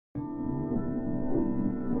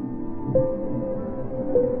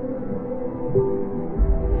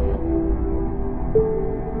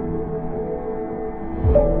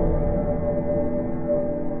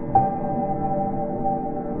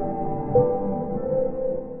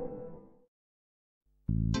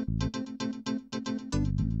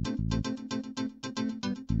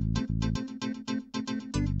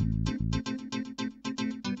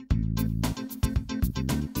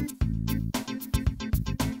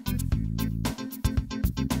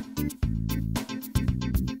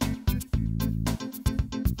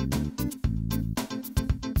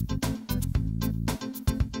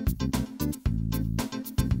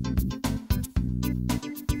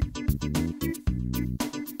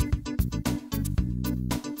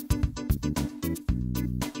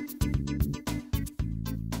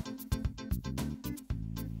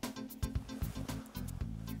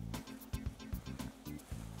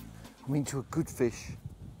I'm into a good fish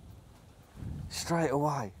straight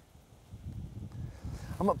away.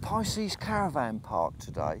 I'm at Pisces Caravan Park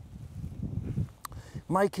today,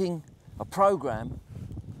 making a program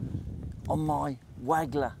on my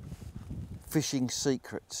Waggler fishing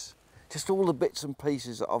secrets. Just all the bits and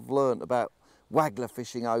pieces that I've learnt about waggler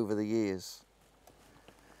fishing over the years.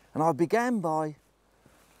 And I began by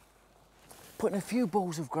putting a few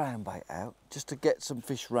balls of groundbait out just to get some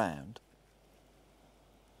fish round.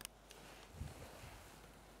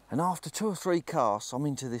 And after 2 or 3 casts, I'm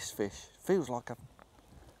into this fish. Feels like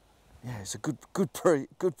it's a good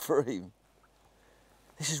bream.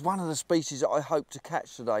 This is one of the species that I hope to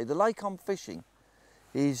catch today. The lake I'm fishing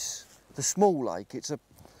is the small lake. It's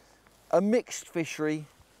a mixed fishery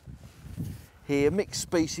here, mixed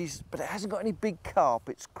species, but it hasn't got any big carp.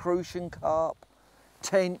 It's crucian carp,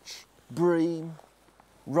 tench, bream,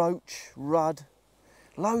 roach, rudd,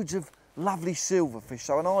 loads of lovely silverfish.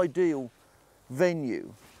 So an ideal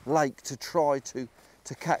venue, lake, to try to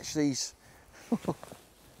catch these.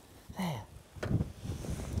 There.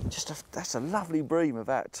 That's a lovely bream,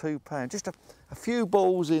 about £2. Just a few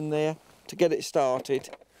balls in there to get it started.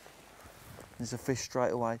 There's a fish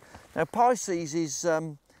straight away. Now Pisces is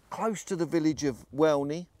close to the village of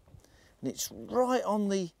Welney, and it's right on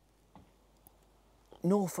the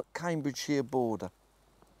Norfolk-Cambridgeshire border.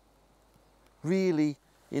 Really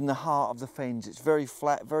in the heart of the fens. It's very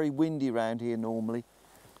flat, very windy around here normally.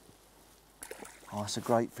 Oh, that's a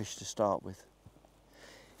great fish to start with.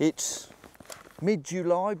 It's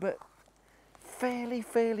mid-July, but fairly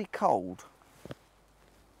cold.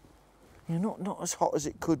 You know, not as hot as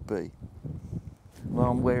it could be. Well,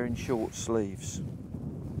 I'm wearing short sleeves.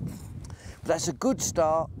 But that's a good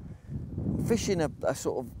start. Fishing a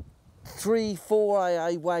sort of 3-4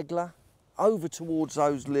 AA waggler over towards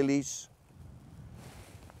those lilies.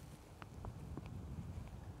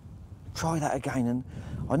 Try that again. And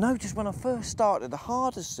I noticed when I first started, the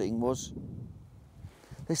hardest thing was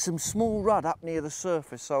there's some small rudd up near the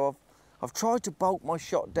surface, so I've tried to bolt my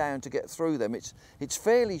shot down to get through them. It's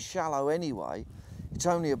fairly shallow anyway. It's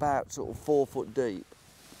only about sort of 4 foot deep.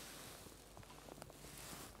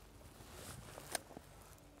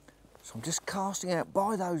 So I'm just casting out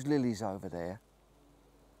by those lilies over there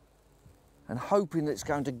and hoping that it's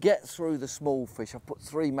going to get through the small fish. I've put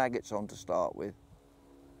 3 maggots on to start with.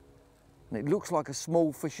 And it looks like a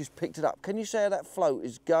small fish has picked it up. Can you see how that float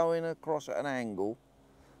is going across at an angle?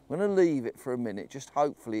 I'm going to leave it for a minute, just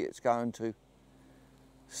hopefully it's going to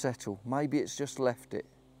settle. Maybe it's just left it.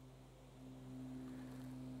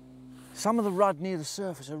 Some of the rudd near the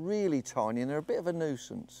surface are really tiny and they're a bit of a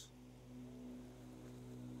nuisance.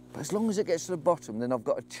 But as long as it gets to the bottom, then I've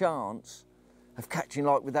got a chance of catching,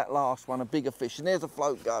 like with that last one, a bigger fish. And there's the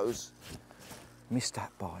float goes. Missed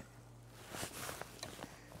that bite.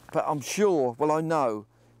 But I'm sure, well, I know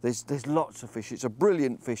there's lots of fish. It's a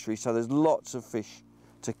brilliant fishery, so there's lots of fish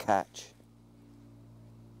to catch.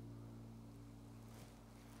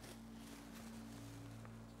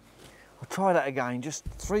 I'll try that again, just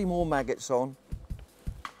 3 more maggots on.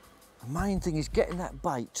 The main thing is getting that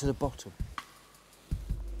bait to the bottom.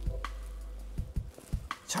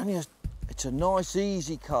 It's a nice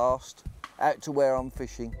easy cast out to where I'm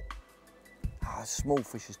fishing. A small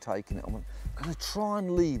fish is taking it. I'm going to try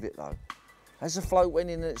and leave it though. As the float went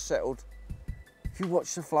in and it settled, if you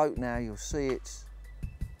watch the float now, you'll see it's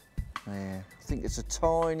there. I think it's a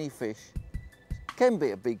tiny fish. Can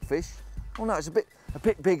be a big fish. Oh no, it's a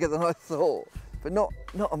bit bigger than I thought, but not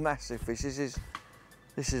a massive fish. This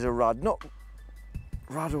is a rudd, not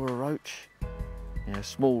rudd or a roach. Yeah,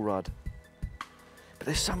 small rudd. But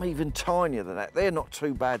there's some even tinier than that. They're not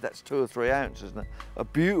too bad. That's 2 or 3 ounces. And a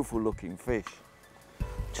beautiful looking fish.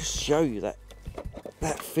 Just show you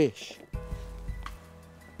that fish.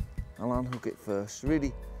 I'll unhook it first.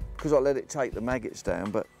 Really, because I let it take the maggots down,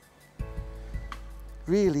 but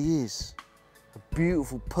really is a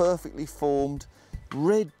beautiful, perfectly formed,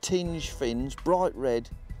 red tinge fins, bright red,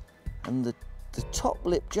 and the top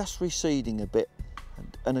lip just receding a bit,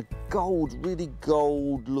 and a gold, really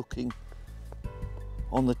gold looking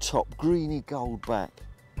on the top, greeny gold back.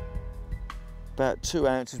 About 2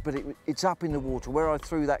 ounces, but it's up in the water. Where I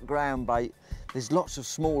threw that ground bait, there's lots of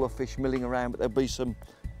smaller fish milling around, but there'll be some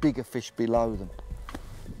bigger fish below them.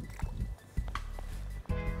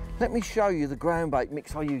 Let me show you the ground bait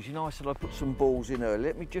mix I use. You know, I said I put some balls in earlier.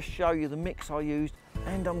 Let me just show you the mix I used,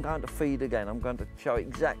 and I'm going to feed again. I'm going to show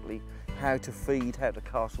exactly how to feed, how to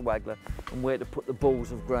cast a waggler, and where to put the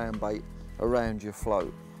balls of ground bait around your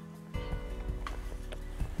float.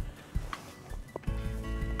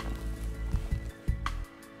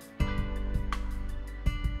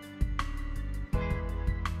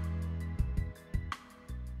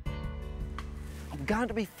 I'm going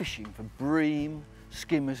to be fishing for bream,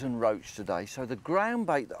 skimmers and roach today. So the ground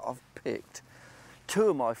bait that I've picked,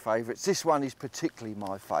 two of my favourites. This one is particularly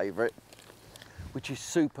my favourite, which is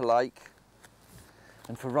Super Lake.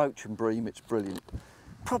 And for roach and bream, it's brilliant.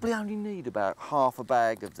 Probably only need about half a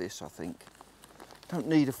bag of this, I think. Don't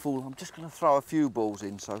need a full, I'm just going to throw a few balls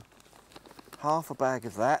in, so half a bag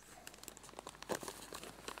of that.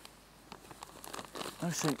 No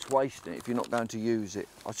sense wasting it if you're not going to use it.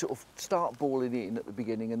 I sort of start balling it in at the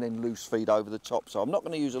beginning and then loose feed over the top, so I'm not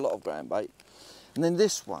going to use a lot of ground bait. And then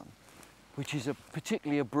this one, which is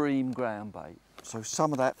particularly a bream ground bait. So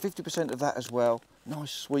some of that, 50% of that as well. Nice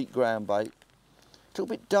sweet ground bait. A little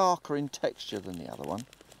bit darker in texture than the other one.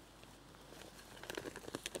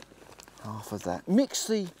 Half of that. Mix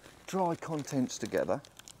the dry contents together.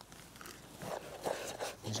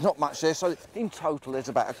 There's not much there, so in total there's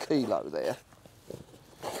about 1 kilo there.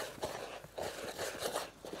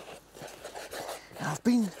 Now I've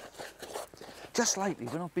been, just lately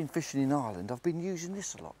when I've been fishing in Ireland, I've been using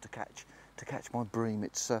this a lot to catch my bream.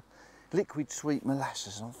 It's liquid sweet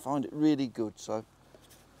molasses and I find it really good, so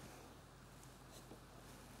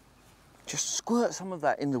just squirt some of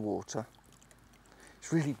that in the water.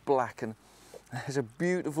 It's really black and has a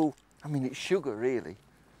beautiful, I mean it's sugar really.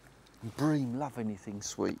 And bream love anything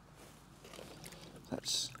sweet.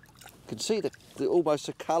 That's, you can see the almost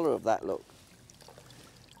the colour of that, look.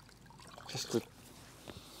 Just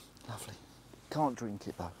lovely. Can't drink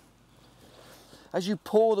it though. As you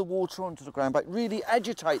pour the water onto the ground bait, really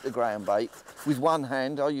agitate the ground bait with one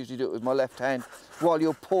hand. I usually do it with my left hand while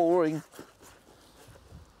you're pouring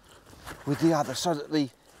with the other, so that the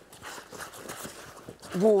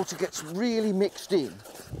water gets really mixed in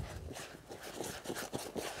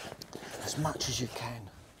as much as you can.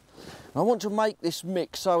 And I want to make this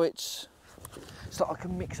mix so it's so I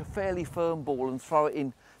can mix a fairly firm ball and throw it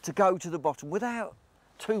in to go to the bottom without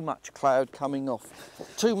too much cloud coming off.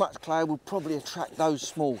 Too much cloud will probably attract those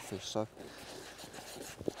small fish, so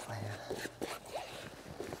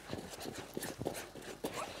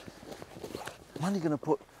I'm only going to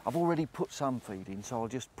put, I've already put some feed in, so I'll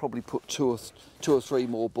just probably put two or three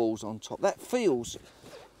more balls on top. That feels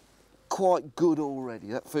quite good already.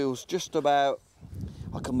 That feels just about,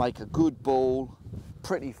 I can make a good ball,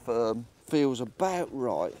 pretty firm, feels about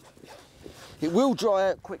right. It will dry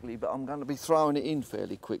out quickly, but I'm going to be throwing it in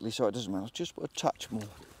fairly quickly, so it doesn't matter. Just put a touch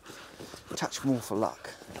more for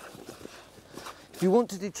luck. If you want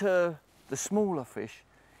to deter the smaller fish,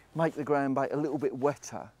 make the ground bait a little bit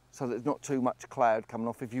wetter, so that there's not too much cloud coming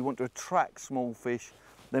off. If you want to attract small fish,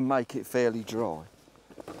 then make it fairly dry.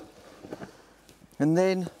 And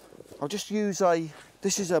then I'll just use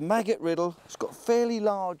this is a maggot riddle. It's got fairly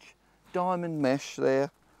large diamond mesh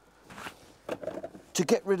there to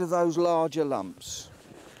get rid of those larger lumps.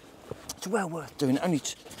 It's well worth doing.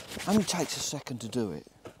 It only takes a second to do it.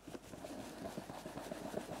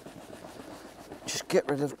 Just get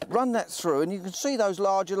rid of, run that through, and you can see those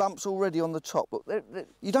larger lumps already on the top. Look,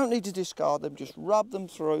 you don't need to discard them, just rub them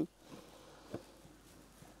through.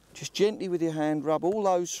 Just gently with your hand, rub all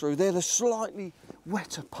those through. They're the slightly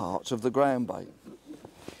wetter parts of the ground bait.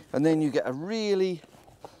 And then you get a really,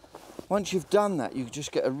 once you've done that, you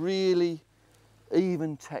just get a really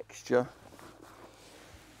even texture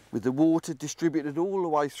with the water distributed all the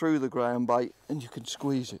way through the ground bait, and you can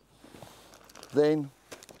squeeze it. Then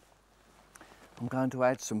I'm going to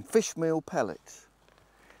add some fish meal pellets.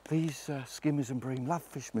 These skimmers and bream love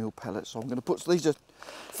fish meal pellets, so I'm going to put, these are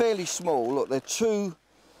fairly small, look, they're 2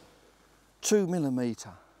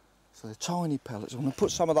 millimetre, so they're tiny pellets. I'm going to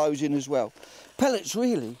put some of those in as well. Pellets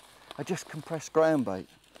really are just compressed ground bait,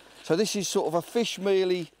 so this is sort of a fish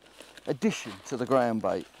mealy addition to the ground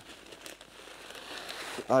bait.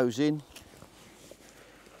 Put those in,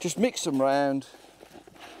 just mix them round.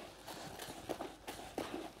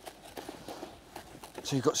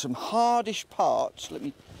 So you've got some hardish parts. Let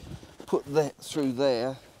me put that through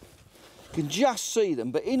there. You can just see them,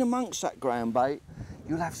 but in amongst that ground bait,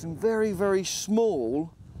 you'll have some very, very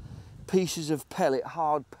small pieces of pellet,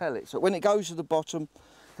 hard pellets. So when it goes to the bottom,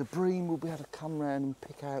 the bream will be able to come round and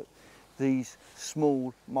pick out these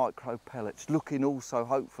small micro pellets, looking also,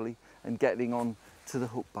 hopefully, and getting on to the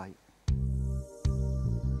hook bait.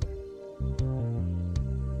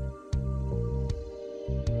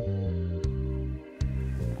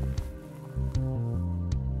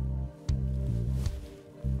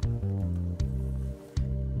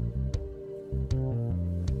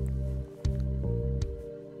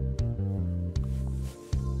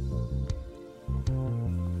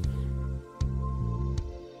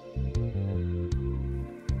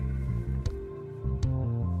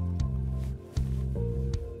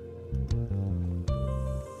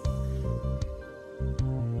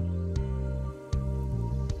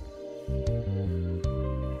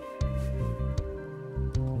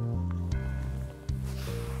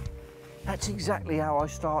 That's exactly how I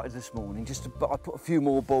started this morning. I put a few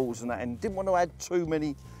more balls in that and didn't want to add too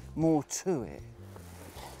many more to it.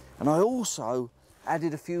 And I also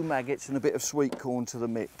added a few maggots and a bit of sweet corn to the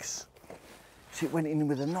mix. So it went in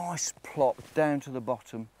with a nice plop down to the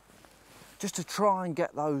bottom, just to try and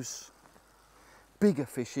get those bigger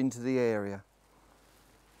fish into the area.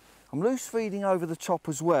 I'm loose feeding over the top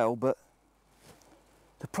as well, but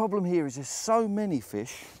the problem here is there's so many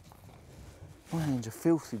fish. My hands are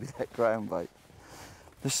filthy with that ground bait.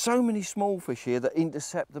 There's so many small fish here that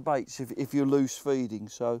intercept the baits if you're loose feeding.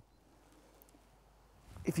 So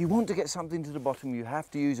if you want to get something to the bottom, you have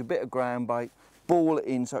to use a bit of ground bait, ball it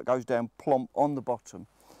in so it goes down plump on the bottom.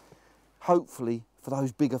 Hopefully for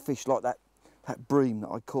those bigger fish like that bream that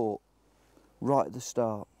I caught right at the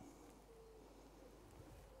start.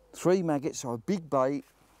 3 maggots, so a big bait.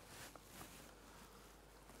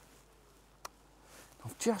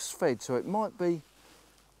 I've just fed, so it might be,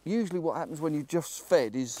 usually what happens when you just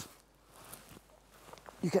fed is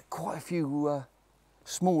you get quite a few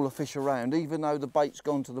smaller fish around, even though the bait's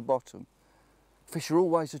gone to the bottom. Fish are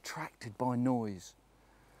always attracted by noise.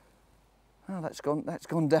 Oh, that's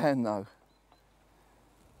gone down though.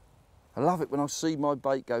 I love it when I see my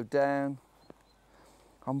bait go down.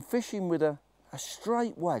 I'm fishing with a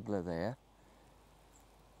straight waggler there.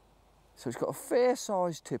 So it's got a fair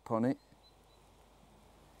sized tip on it.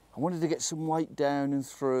 I wanted to get some weight down and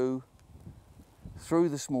through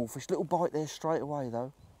the small fish. Little bite there straight away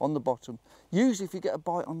though, on the bottom. Usually if you get a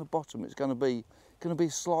bite on the bottom, it's going to be a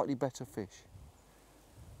slightly better fish.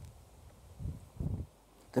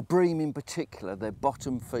 The bream in particular, they're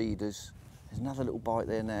bottom feeders. There's another little bite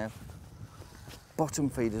there now. Bottom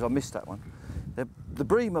feeders, I missed that one. The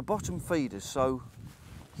bream are bottom feeders, so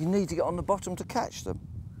you need to get on the bottom to catch them.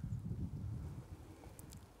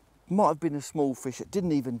 Might have been a small fish that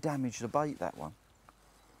didn't even damage the bait, that one.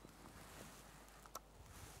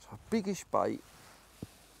 So a biggish bait.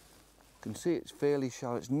 You can see it's fairly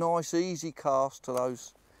shallow. It's nice, easy cast to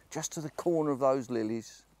those, just to the corner of those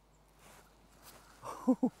lilies.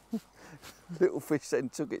 Little fish then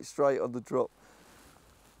took it straight on the drop.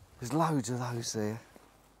 There's loads of those there.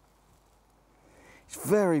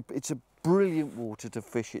 It's a brilliant water to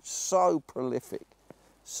fish. It's so prolific.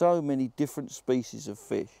 So many different species of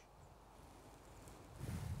fish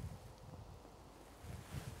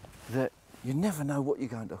that you never know what you're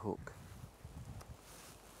going to hook.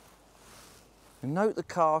 And note the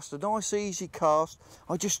cast, a nice easy cast.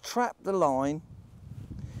 I just trap the line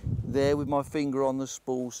there with my finger on the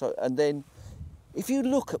spool, and then if you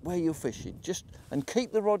look at where you're fishing, and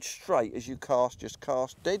keep the rod straight as you cast, just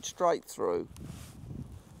cast dead straight through,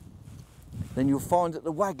 then you'll find that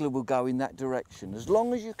the waggler will go in that direction. As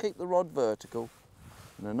long as you keep the rod vertical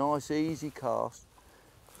and a nice easy cast.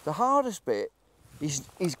 The hardest bit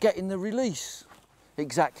is getting the release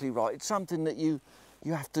exactly right. It's something that you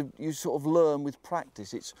sort of learn with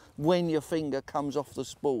practice. It's when your finger comes off the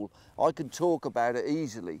spool. I can talk about it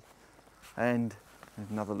easily. And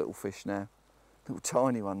there's another little fish now. Little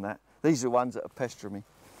tiny one, that. These are the ones that are pestering me.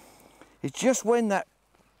 It's just when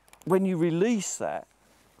you release that,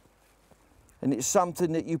 and it's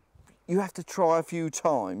something that you have to try a few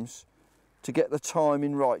times to get the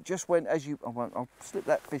timing right. Just when, I'll slip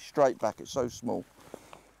that fish straight back, it's so small.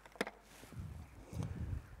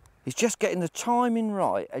 It's just getting the timing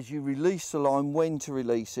right as you release the line, when to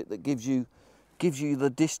release it, that gives you the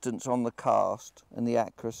distance on the cast and the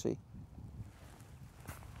accuracy.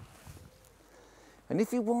 And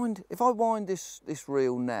if I wind this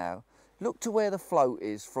reel now, look to where the float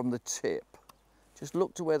is from the tip. Just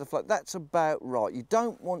look to where the float, that's about right. You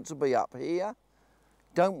don't want to be up here,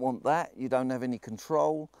 don't want that, you don't have any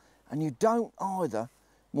control, and you don't either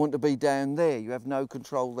want to be down there, you have no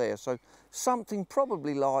control there. So something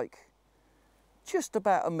probably like just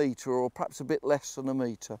about 1 metre, or perhaps a bit less than 1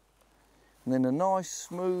 metre. And then a nice,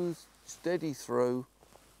 smooth, steady through,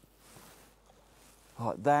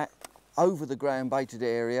 like that, over the ground baited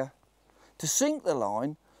area. To sink the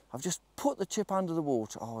line, I've just put the tip under the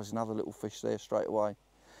water. Oh, there's another little fish there straight away.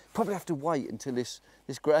 Probably have to wait until this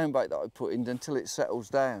ground bait that I put in, until it settles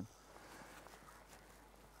down.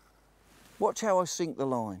 Watch how I sink the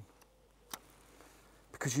line.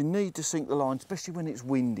 Because you need to sink the line, especially when it's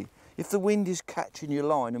windy. If the wind is catching your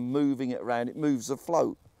line and moving it around, it moves the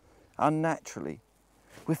float unnaturally.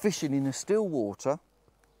 We're fishing in a still water,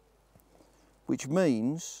 which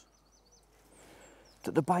means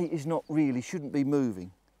that the bait shouldn't be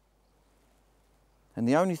moving. And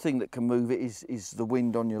the only thing that can move it is the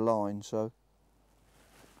wind on your line, so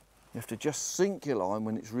you have to just sink your line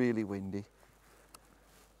when it's really windy.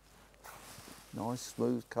 Nice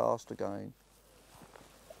smooth cast again.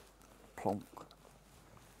 plonk.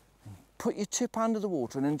 And put your tip under the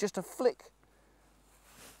water and then just a flick.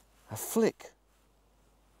 A flick.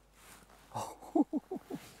 Oh,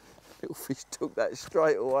 little fish took that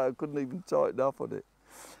straight away. I couldn't even tighten up on it.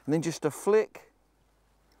 And then just a flick.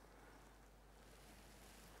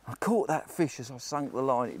 I caught that fish as I sunk the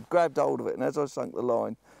line. It grabbed hold of it, and as I sunk the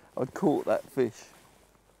line, I'd caught that fish.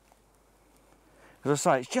 As I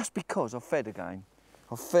say, it's just because I've fed again.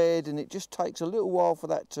 I've fed, and it just takes a little while for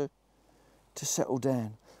that to settle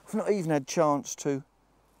down. I've not even had a chance to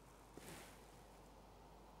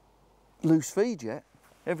loose feed yet.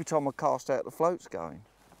 Every time I cast out, the float's going.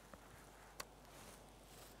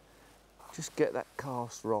 Just get that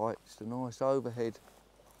cast right. It's a nice overhead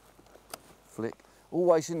flick.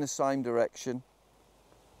 Always in the same direction.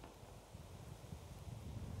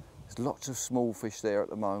 There's lots of small fish there at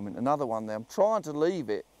the moment. Another one there. I'm trying to leave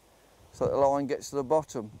it so that the line gets to the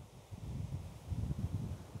bottom.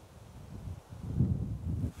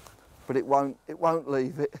 But it won't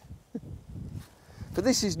leave it. But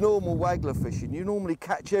this is normal waggler fishing. You normally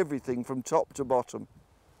catch everything from top to bottom.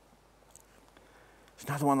 It's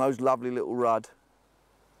another one of those lovely little rudd.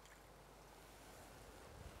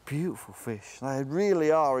 Beautiful fish. They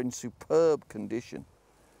really are in superb condition.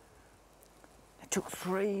 It took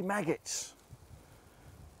 3 maggots.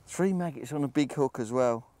 3 maggots on a big hook as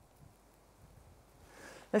well.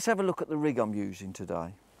 Let's have a look at the rig I'm using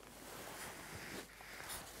today.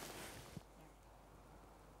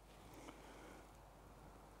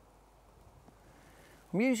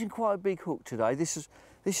 I'm using quite a big hook today. This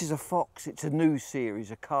is a fox. It's a new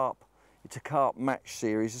series, a carp. It's a carp match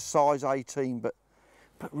series, a size 18, but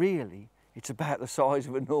really it's about the size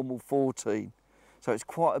of a normal 14. So it's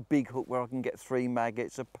quite a big hook where I can get 3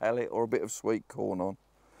 maggots, a pellet or a bit of sweet corn on.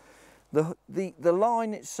 The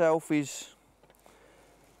line itself it's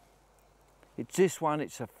this one.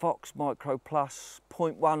 It's a Fox Micro Plus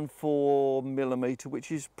 0.14 millimetre,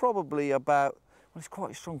 which is probably about, well, it's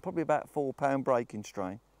quite strong, probably about 4 pound breaking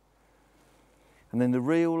strain. And then the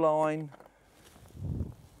reel line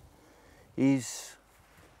is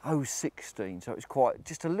 0.16, so it's quite,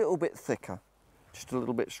 just a little bit thicker, just a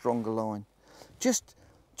little bit stronger line. Just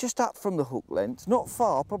up from the hook length, not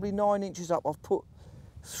far, probably 9 inches up, I've put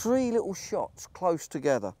 3 little shots close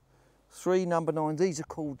together. 3 number 9s, these are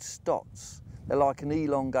called stots. They're like an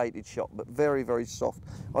elongated shot, but very, very soft.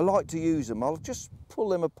 I like to use them. I'll just pull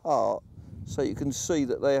them apart so you can see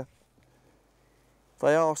that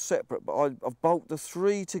they are separate, but I've bolted the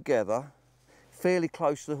 3 together fairly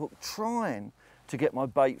close to the hook, trying to get my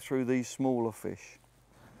bait through these smaller fish.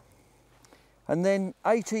 And then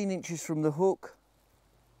 18 inches from the hook,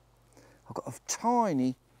 I've got a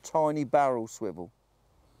tiny, tiny barrel swivel.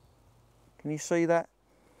 Can you see that?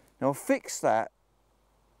 Now I'll fix that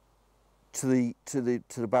to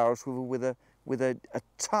the barrel swivel with a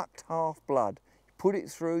tucked half blood. You put it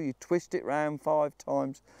through, you twist it round 5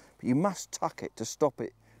 times, but you must tuck it to stop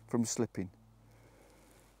it from slipping.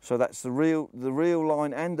 So that's the reel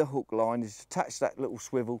line and the hook line is attached to that little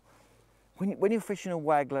swivel. When you're fishing a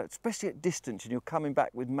waggler, especially at distance and you're coming back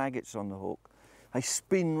with maggots on the hook, they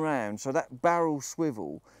spin round, so that barrel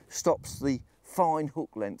swivel stops the fine hook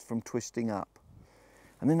length from twisting up.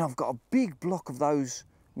 And then I've got a big block of those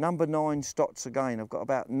number 9 stots again. I've got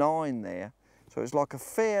about 9 there, so it's like a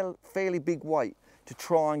fairly big weight to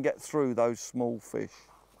try and get through those small fish.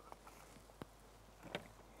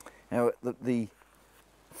 Now the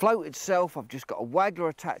float itself, I've just got a waggler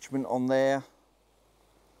attachment on there.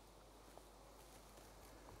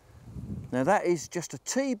 Now that is just a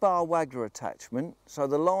T-bar waggler attachment, so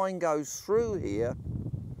the line goes through here.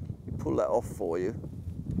 You pull that off for you.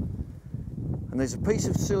 And there's a piece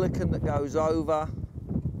of silicone that goes over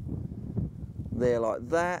there like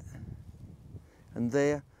that, and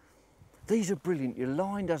there. These are brilliant. Your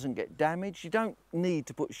line doesn't get damaged. You don't need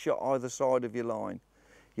to put shot either side of your line.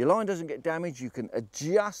 Your line doesn't get damaged. You can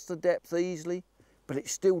adjust the depth easily, but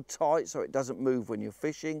it's still tight so it doesn't move when you're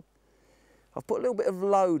fishing. I've put a little bit of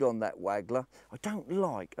load on that waggler. I don't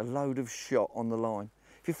like a load of shot on the line.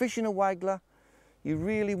 If you're fishing a waggler, you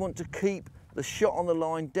really want to keep the shot on the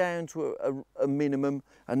line down to a minimum,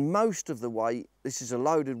 and most of the weight, this is a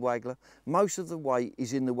loaded waggler, most of the weight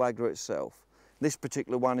is in the waggler itself. This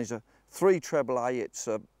particular one is a 3 treble A. It's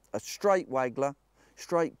a straight waggler,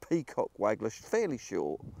 straight peacock waggler, fairly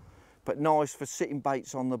short, but nice for sitting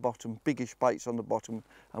baits on the bottom, biggish baits on the bottom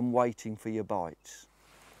and waiting for your bites.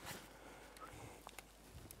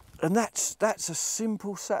 And that's a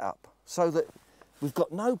simple setup, so that we've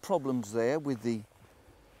got no problems there with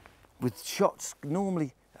shots.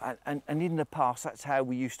 Normally And in the past, that's how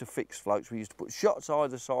we used to fix floats. We used to put shots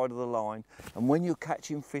either side of the line, and when you're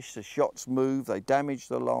catching fish, the shots move, they damage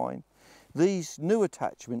the line. These new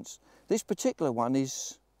attachments, this particular one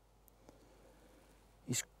is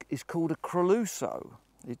called a Creluso.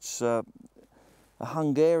 It's a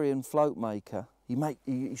Hungarian float maker.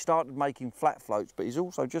 He started making flat floats, but he's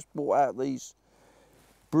also just brought out these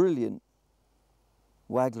brilliant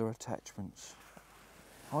waggler attachments.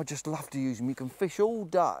 I just love to use them. You can fish all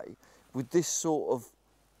day with this sort of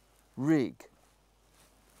rig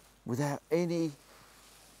without any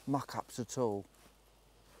muck-ups at all.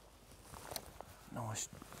 Nice.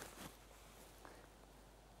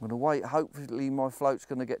 I'm going to wait, hopefully my float's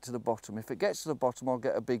going to get to the bottom. If it gets to the bottom, I'll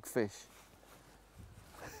get a big fish.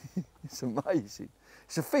 It's amazing.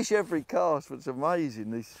 It's a fish every cast, but it's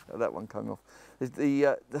amazing. Oh, that one came off.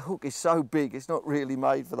 The hook is so big, it's not really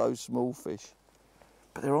made for those small fish.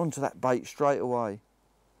 But they're onto that bait straight away.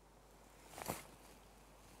 I'm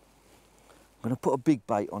going to put a big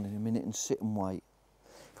bait on in a minute and sit and wait.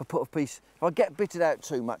 If I get bitted out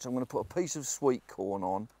too much, I'm going to put a piece of sweet corn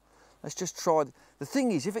on. Let's just try. The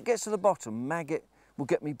thing is, if it gets to the bottom, maggot will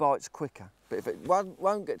get me bites quicker. But if it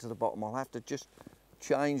won't get to the bottom, I'll have to just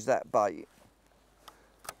change that bait.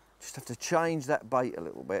 Just have to change that bait a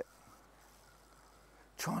little bit.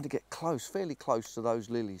 Trying to get close, fairly close to those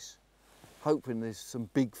lilies. Hoping there's some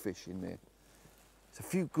big fish in there. There's a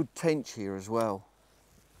few good tench here as well.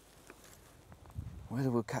 Whether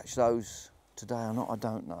we'll catch those today or not, I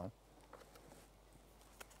don't know.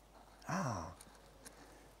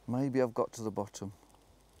 Maybe I've got to the bottom.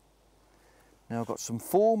 Now I've got some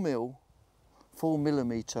 4mm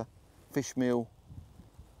fish meal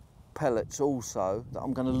pellets also that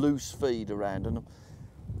I'm going to loose feed around, and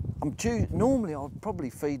normally I'd probably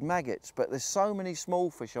feed maggots, but there's so many small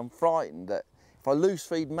fish I'm frightened that if I loose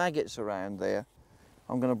feed maggots around there,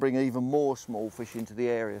 I'm going to bring even more small fish into the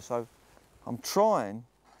area. So I'm trying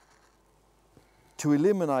to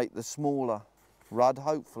eliminate the smaller rudd,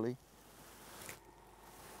 hopefully,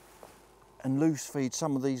 and loose feed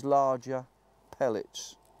some of these larger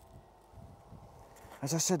pellets.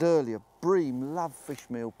 As I said earlier, bream love fish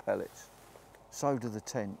meal pellets, so do the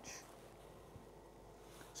tench.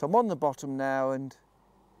 So I'm on the bottom now, and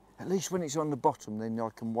at least when it's on the bottom, then I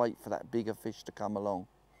can wait for that bigger fish to come along.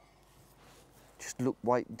 Just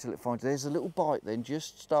wait until it finds. There's a little bite then,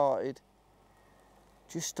 just started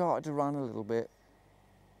to run a little bit.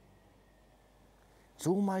 It's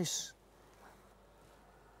almost,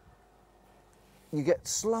 you get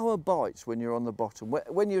slower bites when you're on the bottom.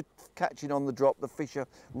 When you're catching on the drop, the fish are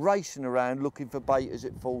racing around looking for bait as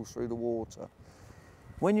it falls through the water.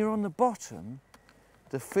 When you're on the bottom,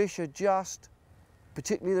 the fish are just,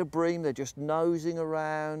 particularly the bream, they're just nosing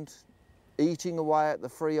around, eating away at the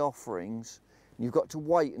free offerings. And you've got to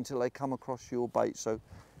wait until they come across your bait. So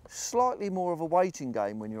slightly more of a waiting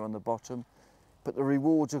game when you're on the bottom, but the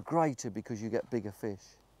rewards are greater because you get bigger fish.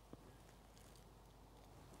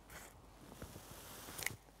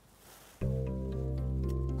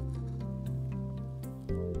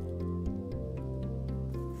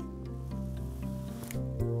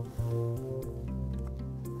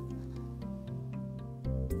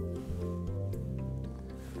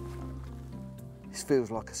 This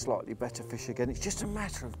feels like a slightly better fish again. It's just a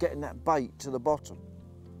matter of getting that bait to the bottom.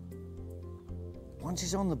 Once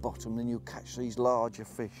it's on the bottom, then you'll catch these larger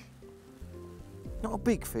fish. Not a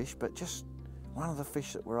big fish, but just one of the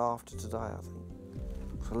fish that we're after today, I think.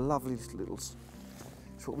 It's a lovely little, it's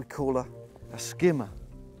what we call a skimmer.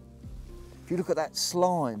 If you look at that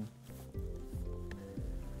slime,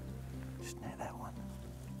 just net that one.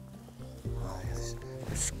 Oh, yeah,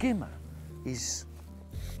 the skimmer is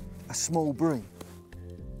a small bream.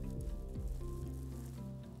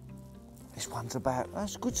 This one's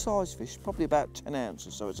that's a good sized fish, probably about 10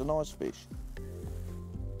 ounces, so it's a nice fish.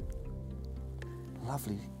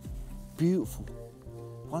 Lovely, beautiful.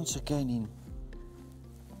 Once again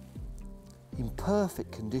in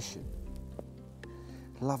perfect condition.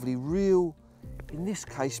 Lovely, real, in this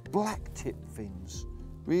case, black tip fins.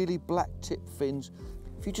 Really black tip fins.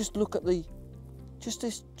 If you just look at just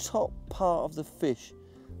this top part of the fish,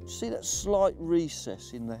 see that slight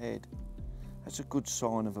recess in the head? That's a good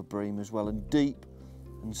sign of a bream as well, and deep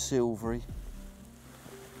and silvery.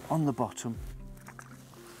 On the bottom.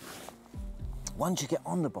 Once you get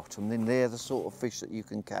on the bottom, then they're the sort of fish that you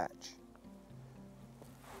can catch.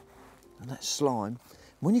 And that slime,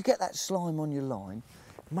 when you get that slime on your line,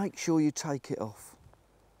 make sure you take it off.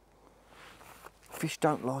 Fish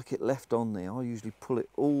don't like it left on there. I usually pull it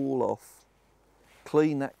all off,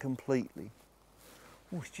 clean that completely.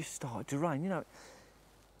 Oh, it's just started to rain. You know,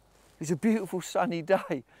 was a beautiful sunny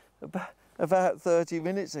day about 30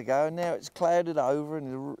 minutes ago, and now it's clouded over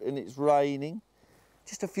and it's raining.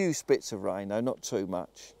 Just a few spits of rain though, not too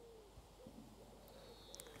much.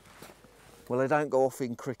 Well, they don't go off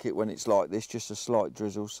in cricket when it's like this, just a slight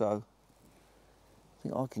drizzle, so I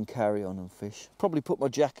think I can carry on and fish. Probably put my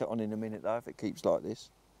jacket on in a minute though if it keeps like this.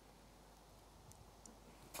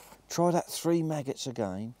 Try that 3 maggots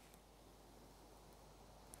again.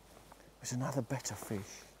 There's another better fish.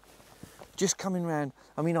 Just coming round.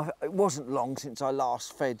 I mean, it wasn't long since I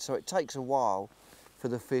last fed, so it takes a while for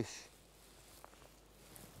the fish.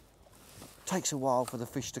 Takes a while for the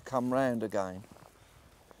fish to come round again.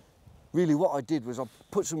 Really what I did was I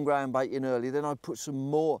put some ground bait in early, then I put some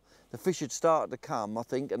more. The fish had started to come, I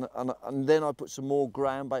think, and then I put some more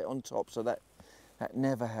ground bait on top, so that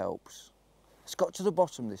never helps. It's got to the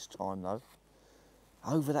bottom this time though,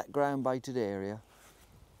 over that ground baited area.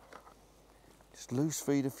 Just loose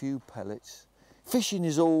feed a few pellets. Fishing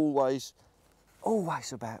is always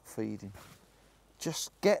about feeding.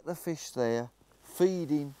 Just get the fish there,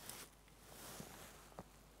 feeding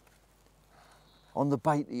on the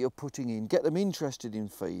bait that you're putting in. Get them interested in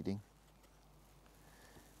feeding,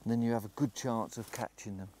 and then you have a good chance of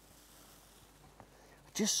catching them.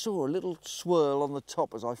 I just saw a little swirl on the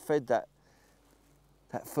top as I fed that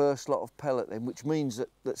first lot of pellet then, which means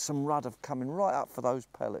that some rudd have come in right up for those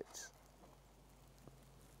pellets.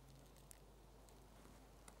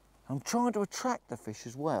 I'm trying to attract the fish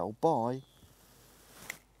as well by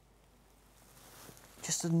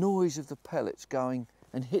just the noise of the pellets going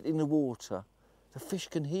and hitting the water. The fish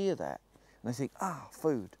can hear that and they think, ah,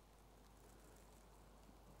 food.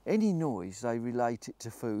 Any noise, they relate it to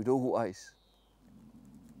food, always.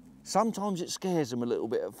 Sometimes it scares them a little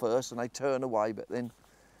bit at first and they turn away, but then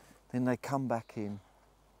they come back in.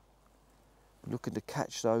 Looking to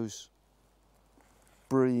catch those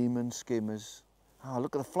bream and skimmers. Ah,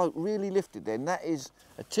 look at the float really lifted then. That is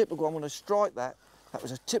a typical, I'm going to strike that. That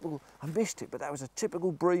was a typical, I missed it, but that was a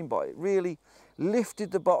typical bream bite. It really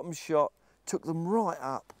lifted the bottom shot, took them right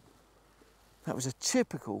up. That was a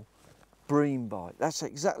typical bream bite. That's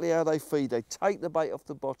exactly how they feed. They take the bait off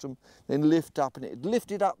the bottom, then lift up, and it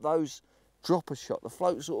lifted up those dropper shot. The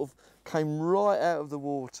float sort of came right out of the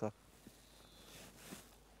water.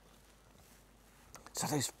 So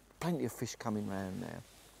there's plenty of fish coming round now.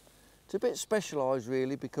 It's a bit specialised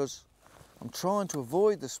really, because I'm trying to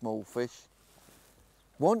avoid the small fish,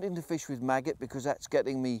 wanting to fish with maggot because that's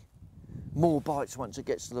getting me more bites once it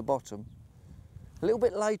gets to the bottom. A little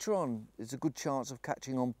bit later on, there's a good chance of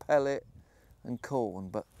catching on pellet and corn,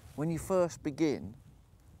 but when you first begin,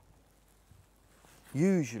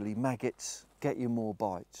 usually maggots get you more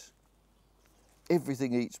bites.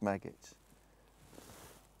 Everything eats maggots.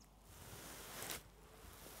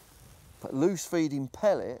 But loose feeding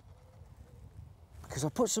pellet, because I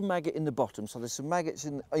put some maggot in the bottom, so there's some maggots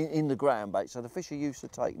in the ground bait, so the fish are used to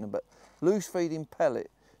taking them, but loose feeding pellet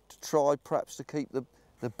to try perhaps to keep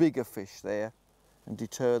the bigger fish there and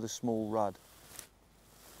deter the small rudd.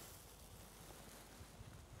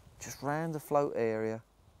 Just round the float area.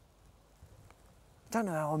 I don't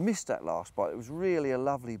know how I missed that last bite. It was really a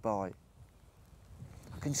lovely bite.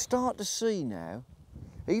 I can start to see now,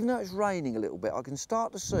 even though it's raining a little bit, I can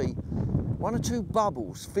start to see 1 or 2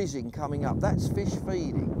 bubbles fizzing coming up. That's fish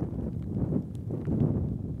feeding.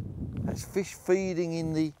 That's fish feeding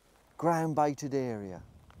in the ground baited area.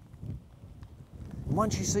 And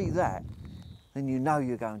once you see that, then you know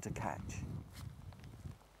you're going to catch.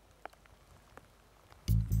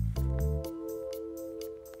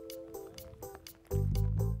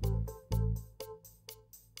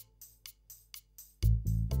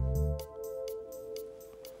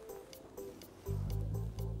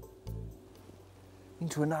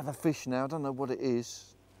 Into another fish now, I don't know what it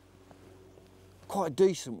is. Quite a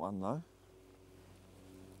decent one though.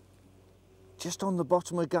 Just on the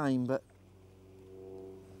bottom again, but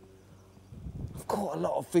I've caught a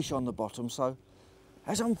lot of fish on the bottom, so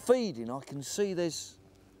as I'm feeding I can see there's,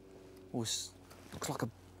 looks like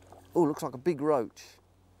a big roach.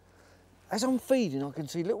 As I'm feeding I can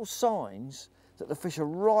see little signs that the fish are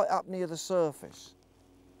right up near the surface.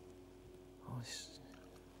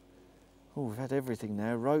 Oh, we've had everything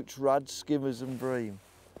now, roach, rudd, skimmers and bream.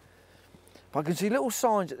 But I can see little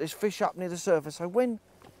signs that there's fish up near the surface, so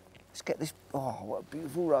let's get this, oh, what a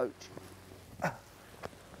beautiful roach.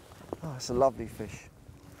 Oh, it's a lovely fish.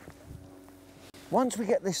 Once we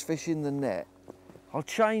get this fish in the net, I'll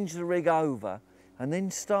change the rig over and then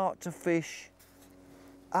start to fish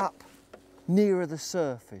up nearer the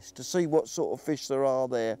surface to see what sort of fish there are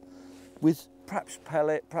there, with perhaps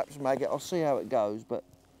pellet, perhaps maggot. I'll see how it goes, but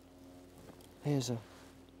here's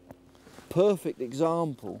perfect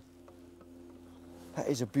example. That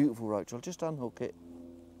is a beautiful roach. I'll just unhook it.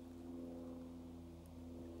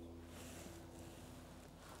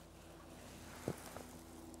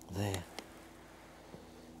 There.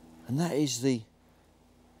 And that is the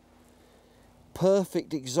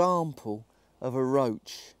perfect example of a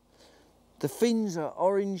roach. The fins are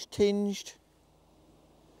orange tinged,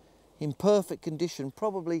 in perfect condition,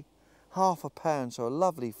 probably half a pound, so a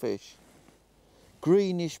lovely fish.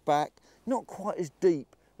 Greenish back, not quite as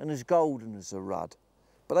deep and as golden as a rudd,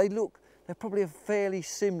 but they're probably a fairly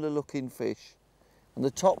similar looking fish. And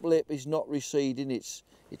the top lip is not receding, it's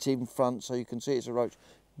in front, so you can see it's a roach.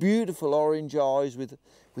 Beautiful orange eyes with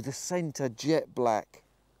the centre jet black.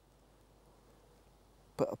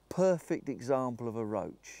 But a perfect example of a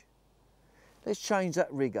roach. Let's change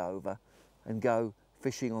that rig over and go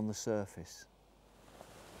fishing on the surface.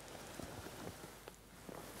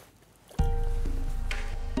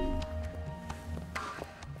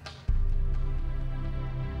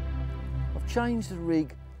 I've changed the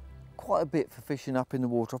rig quite a bit for fishing up in the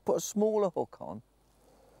water. I've put a smaller hook on.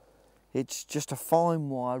 It's just a fine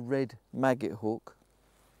wire red maggot hook.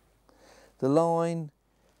 The line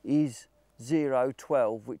is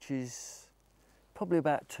 0.12, which is probably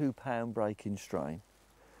about 2 pound breaking strain.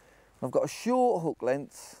 I've got a short hook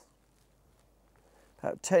length,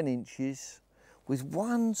 about 10 inches, with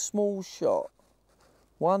one small shot,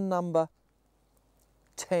 one number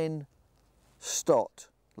 10 stot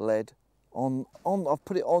lead I've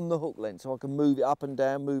put it on the hook length so I can move it up and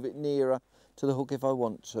down, move it nearer to the hook if I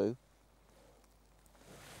want to.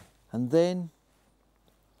 And then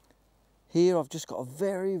here I've just got a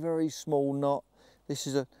very, very small knot. This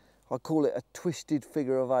is I call it a twisted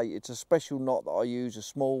figure of 8. It's a special knot that I use, a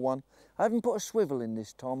small one. I haven't put a swivel in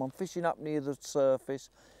this time. I'm fishing up near the surface.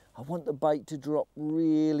 I want the bait to drop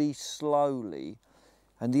really slowly,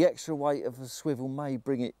 and the extra weight of the swivel may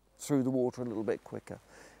bring it through the water a little bit quicker.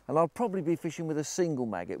 And I'll probably be fishing with a single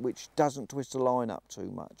maggot, which doesn't twist the line up too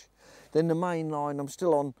much. Then the main line, I'm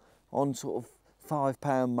still on sort of 5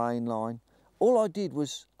 pound main line. All I did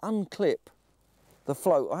was unclip the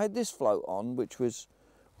float. I had this float on, which was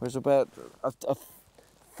about a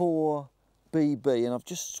 4 BB, and I've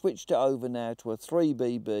just switched it over now to a 3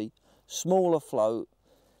 BB, smaller float.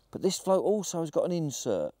 But this float also has got an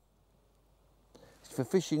insert. It's for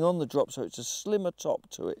fishing on the drop, so it's a slimmer top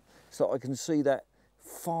to it, so I can see that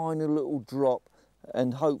final little drop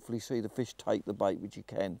and hopefully see the fish take the bait, which you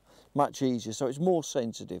can. Much easier, so it's more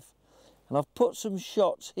sensitive. And I've put some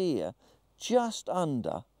shots here just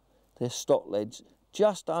under, they're stock leads,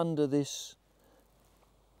 just under this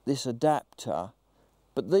adapter,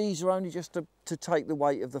 but these are only just to take the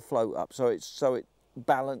weight of the float up, so it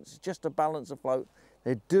balances, just to balance the float.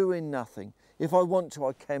 They're doing nothing. If I want to,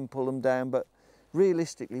 I can pull them down, but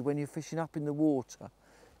realistically, when you're fishing up in the water,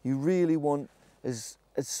 you really want as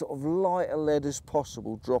sort of light a lead as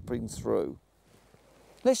possible dropping through.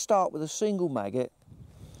 Let's start with a single maggot.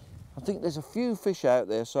 I think there's a few fish out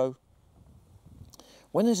there, so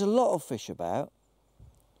when there's a lot of fish about,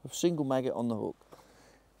 a single maggot on the hook,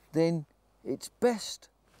 then it's best,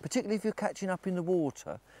 particularly if you're catching up in the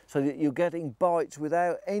water, so that you're getting bites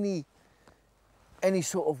without any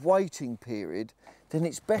sort of waiting period, then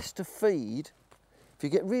it's best to feed.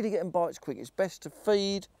 If you really getting bites quick, it's best to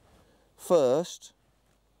feed first.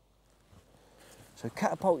 So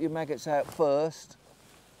catapult your maggots out first.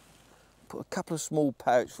 Put a couple of small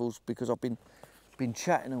pouchfuls because I've been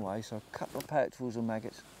chatting away, so a couple of pouchfuls of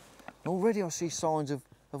maggots. And already I see signs of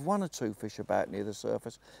 1 or 2 fish about near the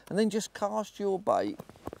surface. And then just cast your bait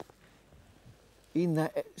in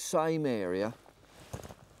that same area.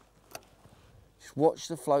 Just watch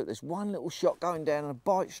the float. There's one little shot going down and a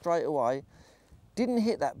bite straight away. Didn't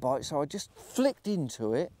hit that bite, so I just flicked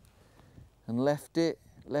into it and left it.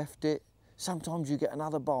 Sometimes you get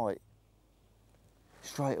another bite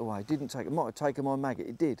straight away. Didn't take it. Might have taken my maggot.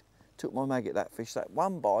 It did. Took my maggot, that fish. That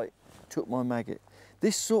one bite took my maggot.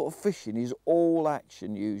 This sort of fishing is all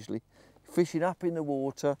action usually. Fishing up in the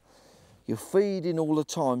water, you're feeding all the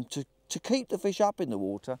time. To keep the fish up in the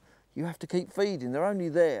water, you have to keep feeding. They're only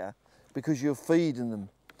there because you're feeding them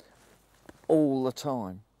all the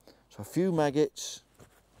time. So a few maggots,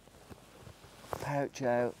 pouch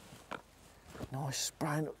out, nice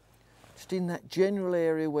spraying, just in that general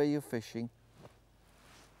area where you're fishing.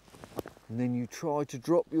 And then you try to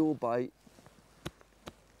drop your bait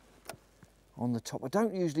on the top.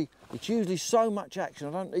 It's usually so much action,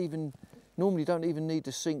 normally don't even need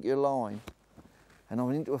to sink your line. And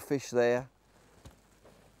I'm into a fish there.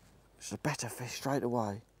 It's a better fish straight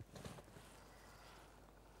away.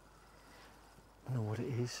 I know what it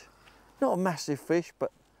is. Not a massive fish,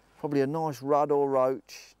 but probably a nice rudd or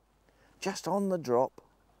roach, just on the drop.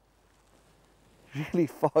 Really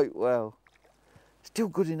fight well. Still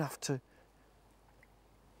good enough to,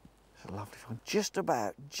 it's a lovely one. Just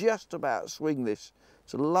about swing this.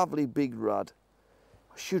 It's a lovely big rudd.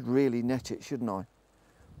 I should really net it, shouldn't I?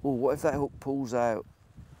 Oh, what if that hook pulls out?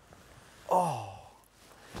 Oh,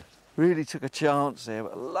 really took a chance there,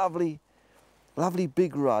 but a lovely, lovely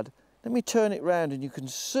big rudd. Let me turn it round and you can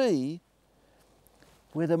see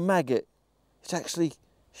where the maggot, it's actually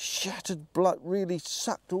shattered blood, really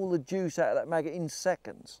sucked all the juice out of that maggot in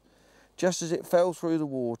seconds. Just as it fell through the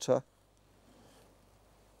water.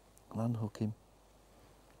 I'll unhook him.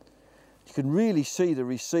 You can really see the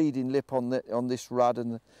receding lip on this rudd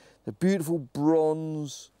and the beautiful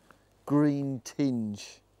bronze green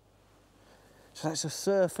tinge. So that's a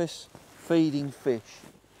surface feeding fish.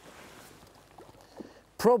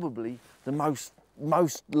 Probably the most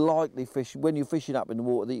likely fish when you're fishing up in the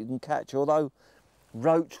water that you can catch, although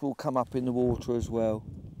roach will come up in the water as well.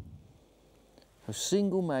 A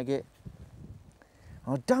single maggot.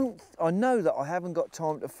 I know that I haven't got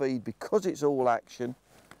time to feed because it's all action.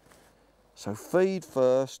 So feed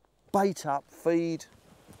first, bait up, feed,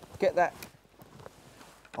 get that.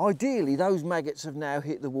 Ideally, those maggots have now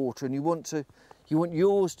hit the water and you want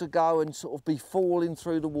yours to go and sort of be falling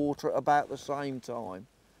through the water at about the same time.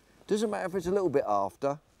 Doesn't matter if it's a little bit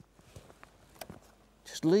after.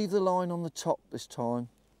 Just leave the line on the top this time.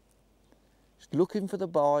 Just looking for the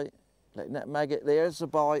bite, letting that maggot, there's the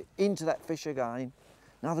bite, into that fish again.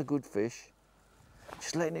 Another good fish.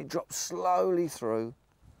 Just letting it drop slowly through.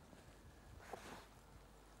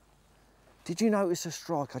 Did you notice a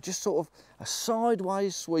strike? I just sort of a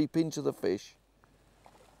sideways sweep into the fish.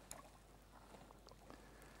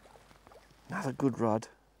 Another good rudd.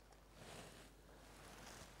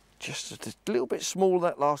 Just a little bit smaller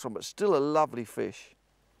that last one, but still a lovely fish.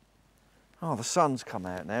 Oh, the sun's come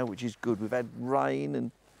out now, which is good. We've had rain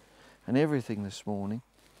and everything this morning.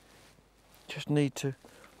 Just need to,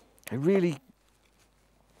 they really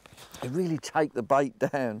take the bait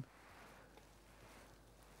down.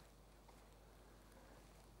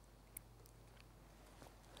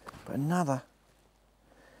 But another,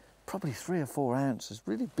 probably 3 or 4 ounces,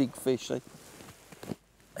 really big fish.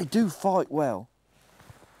 They do fight well.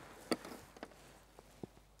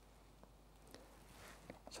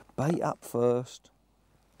 So bait up first.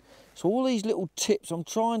 So all these little tips, I'm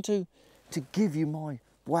trying to give you my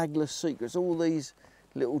Waggler secrets, all these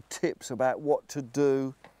little tips about what to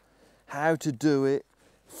do, how to do it,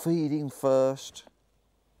 feeding first,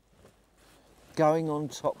 going on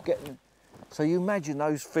top, getting. So you imagine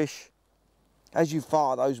those fish, as you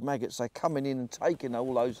fire those maggots, they're coming in and taking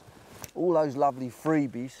all those lovely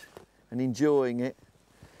freebies and enjoying it,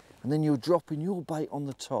 and then you're dropping your bait on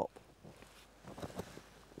the top.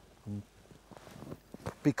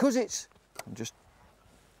 Because it's, I'm just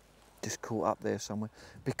caught up there somewhere.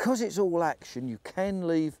 Because it's all action, you can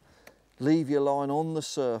leave your line on the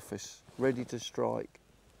surface, ready to strike.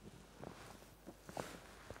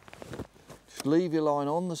 Just leave your line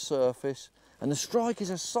on the surface, and the strike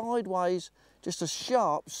is a sideways, just a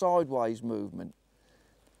sharp sideways movement.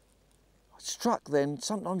 Struck then,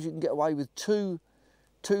 sometimes you can get away with two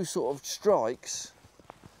sort of strikes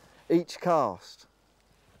each cast.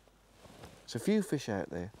 There's a few fish out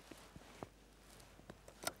there.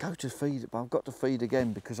 Go to feed, but I've got to feed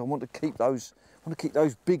again because I want to keep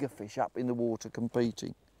those bigger fish up in the water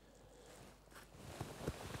competing.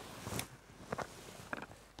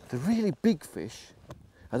 The really big fish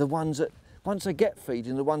are the ones that, once they get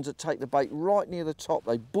feeding, the ones that take the bait right near the top.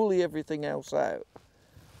 They bully everything else out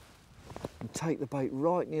and take the bait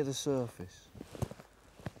right near the surface.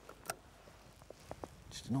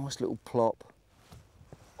 Just a nice little plop.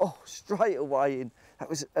 Oh, straight away in. That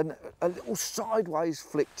was a little sideways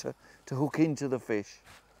flick to hook into the fish.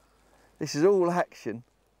 This is all action.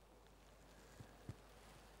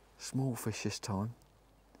 Small fish this time.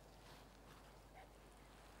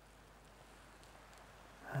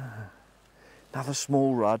 Another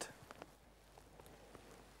small rudd.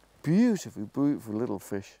 Beautiful, beautiful little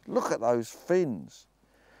fish. Look at those fins.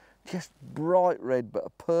 Just bright red, but a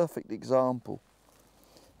perfect example.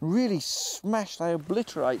 Really smash, they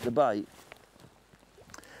obliterate the bait.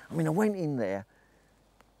 I mean, I went in there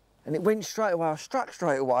and it went straight away, I struck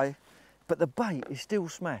straight away, but the bait is still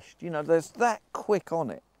smashed. You know, there's that quick on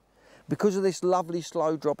it. Because of this lovely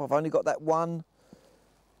slow drop, I've only got that one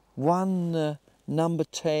number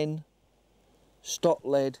 10 stock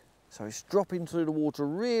lead. So it's dropping through the water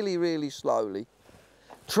really, really slowly,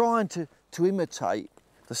 trying to imitate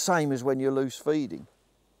the same as when you're loose feeding.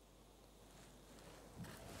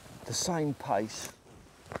 The same pace.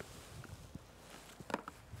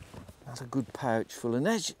 That's a good pouch full. And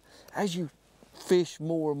as you fish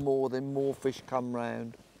more and more, then more fish come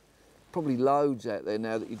round. Probably loads out there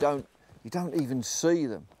now that you don't even see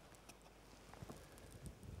them.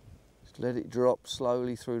 Just let it drop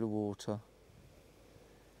slowly through the water.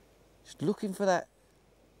 Just looking for that.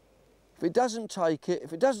 If it doesn't take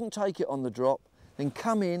it on the drop, then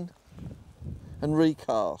come in and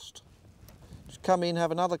recast. Just come in,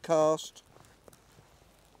 have another cast.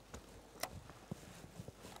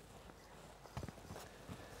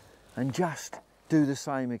 And just do the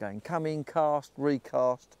same again. Come in, cast,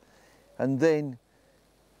 recast, and then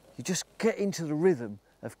you just get into the rhythm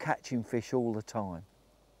of catching fish all the time.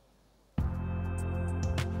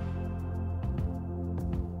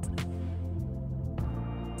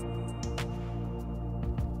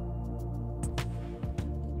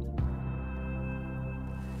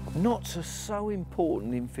 Knots are so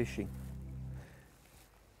important in fishing.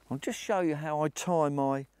 I'll just show you how I tie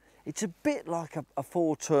my, it's a bit like a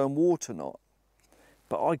 4-turn water knot,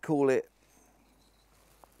 but I call it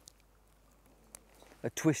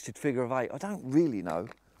a twisted figure of 8. I don't really know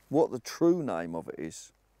what the true name of it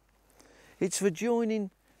is. It's for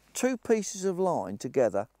joining 2 pieces of line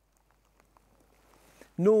together.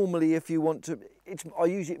 Normally, if you want to, I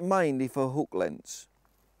use it mainly for hook lengths,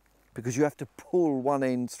 because you have to pull one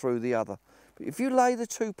end through the other. But if you lay the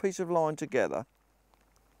 2 pieces of line together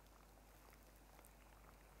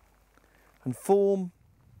and form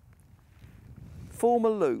a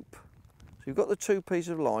loop, so you've got the 2 pieces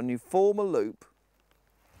of line, you form a loop,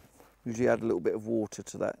 usually add a little bit of water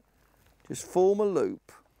to that, just form a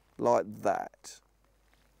loop like that,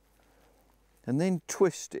 and then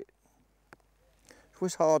twist it. It's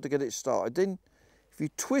always hard to get it started. Then if you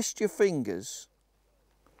twist your fingers,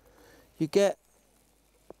 you get,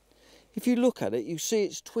 if you look at it, you see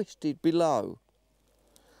it's twisted below.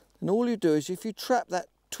 And all you do is, if you trap that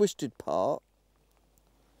twisted part,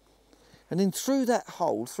 and then through that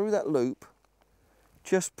hole, through that loop,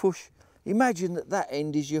 just push, imagine that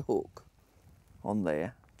end is your hook on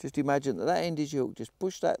there. Just imagine that end is your hook, just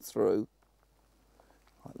push that through,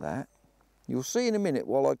 like that. You'll see in a minute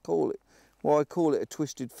why I call it a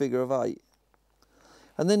twisted figure of 8.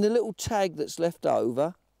 And then the little tag that's left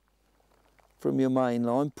over from your main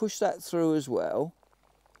line, push that through as well.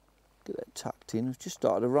 Get that tucked in. It's just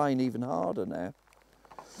started to rain even harder now.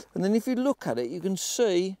 And then if you look at it, you can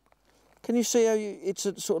see, can you see how it's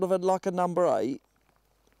sort of like a number 8?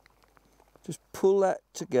 Just pull that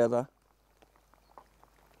together.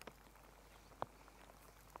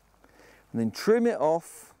 And then trim it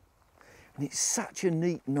off. And it's such a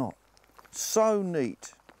neat knot. So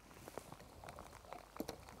neat.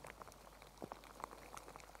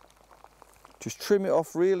 Just trim it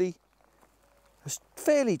off really, it's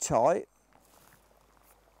fairly tight.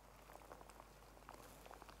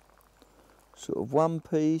 Sort of 1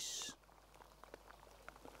 piece,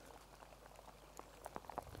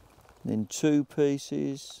 then 2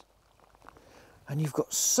 pieces. And you've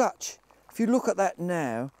got such, if you look at that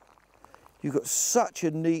now, you've got such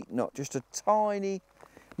a neat knot, just a tiny,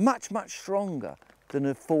 much stronger than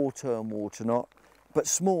a 4-turn water knot, but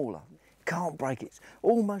smaller. Can't break it, it's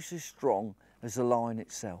almost as strong as the line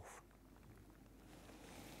itself.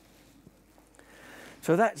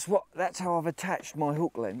 So that's how I've attached my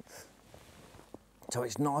hook length. So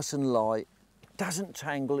it's nice and light, doesn't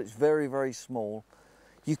tangle, it's very small.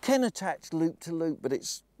 You can attach loop to loop, but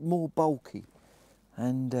it's more bulky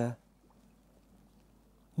and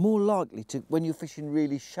more likely to, when you're fishing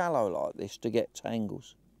really shallow like this, to get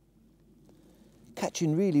tangles.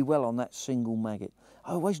 Catching really well on that single maggot.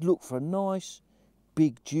 I always look for a nice,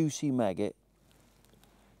 big, juicy maggot.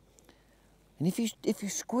 And if you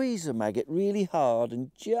squeeze a maggot really hard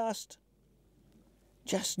and just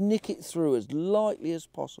nick it through as lightly as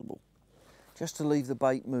possible, just to leave the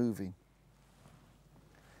bait moving.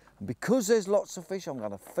 And because there's lots of fish, I'm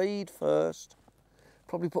going to feed first.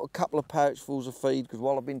 Probably put a couple of pouchfuls of feed, because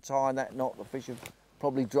while I've been tying that knot, the fish have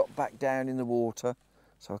probably dropped back down in the water.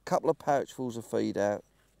 So a couple of pouchfuls of feed out.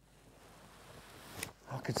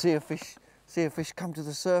 I can see a fish come to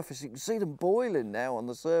the surface. You can see them boiling now on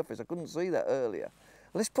the surface. I couldn't see that earlier.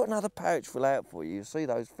 Let's put another pouchful out for you. You'll see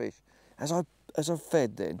those fish. As I've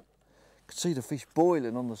fed then, you can see the fish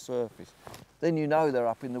boiling on the surface. Then you know they're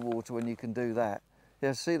up in the water when you can do that.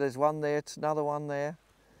 Yeah, see there's one there, another one there.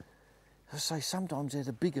 As I say, sometimes they're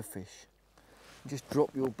the bigger fish. Just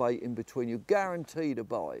drop your bait in between. You're guaranteed a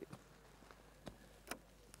bite.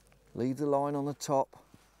 Leave the line on the top.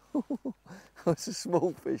 It's a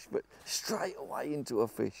small fish, but straight away into a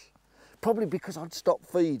fish. Probably because I'd stopped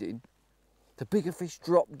feeding. The bigger fish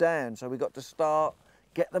dropped down, so we got to start,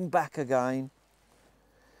 get them back again.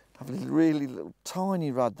 Have a really little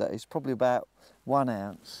tiny rudd that is, probably about 1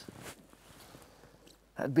 ounce.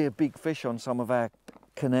 That'd be a big fish on some of our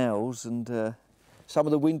canals and some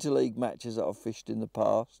of the Winter League matches that I've fished in the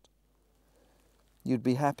past. You'd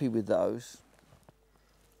be happy with those.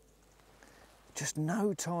 Just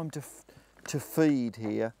no time to feed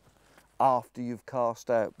here after you've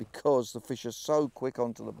cast out because the fish are so quick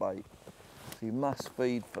onto the bait. So you must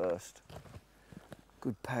feed first.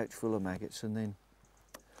 Good pouch full of maggots, and then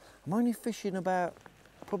I'm only fishing about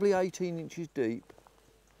probably 18 inches deep.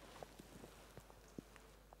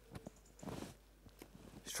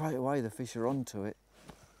 Straight away the fish are onto it.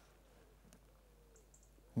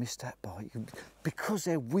 Missed that bite. Because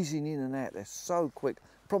they're whizzing in and out, they're so quick.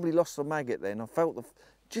 Probably lost the maggot then. I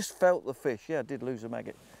just felt the fish. Yeah, I did lose a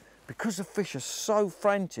maggot. Because the fish are so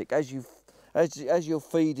frantic as you're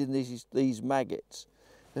feeding these maggots,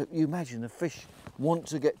 you imagine the fish want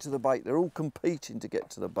to get to the bait. They're all competing to get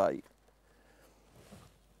to the bait.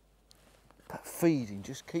 But feeding,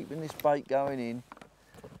 just keeping this bait going in,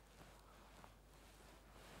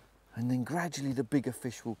 and then gradually the bigger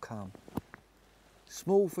fish will come.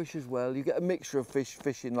 Small fish as well. You get a mixture of fish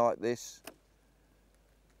fishing like this.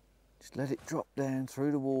 Just let it drop down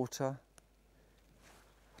through the water.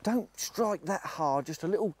 Don't strike that hard, just a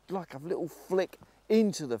little, like a little flick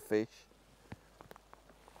into the fish.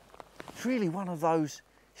 It's really one of those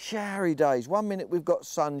showery days. One minute we've got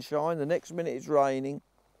sunshine, the next minute it's raining.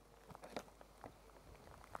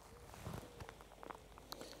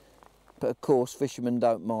 But of course, fishermen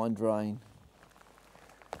don't mind rain.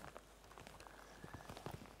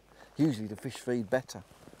 Usually the fish feed better.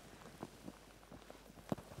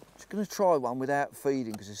 Just going to try one without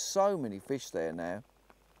feeding because there's so many fish there now.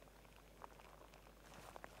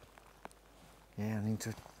 Yeah, and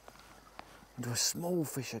into a small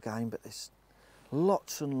fish again, but there's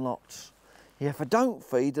lots and lots. Yeah, if I don't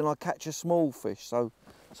feed, then I catch a small fish. So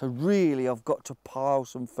really, I've got to pile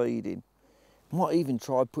some feed in. Might even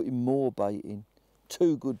try putting more bait in.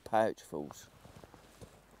 2 good pouchfuls.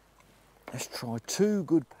 Let's try 2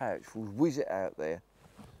 good pouchfuls. Whiz it out there.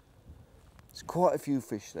 There's quite a few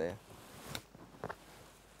fish there.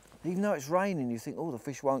 Even though it's raining, you think, oh, the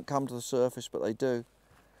fish won't come to the surface, but they do.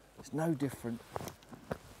 It's no different.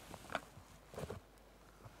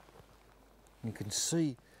 You can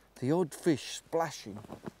see the odd fish splashing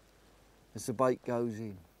as the bait goes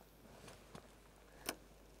in.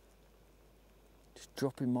 Just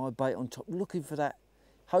dropping my bait on top, looking for that,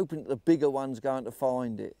 hoping that the bigger one's going to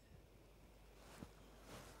find it.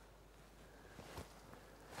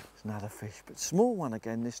 There's another fish, but small one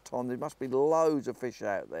again this time. There must be loads of fish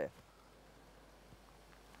out there.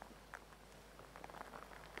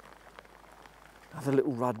 Another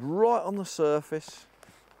little rudd right on the surface.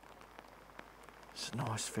 It's a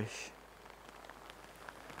nice fish.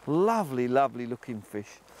 Lovely, lovely looking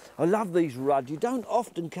fish. I love these rudds. You don't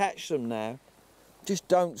often catch them now. Just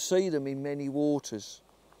don't see them in many waters.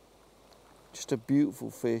 Just a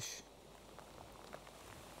beautiful fish.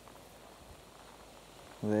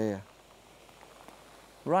 There.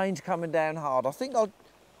 Rain's coming down hard. I think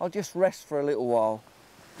I'll just rest for a little while.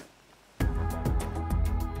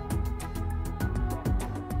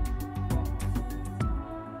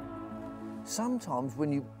 Sometimes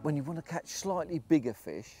when you want to catch slightly bigger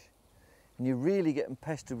fish and you're really getting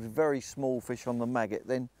pestered with very small fish on the maggot,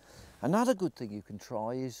 then another good thing you can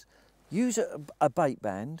try is use a bait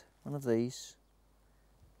band, one of these.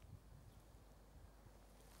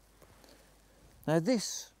 Now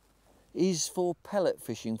this is for pellet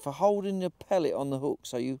fishing, for holding the pellet on the hook.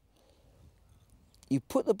 So you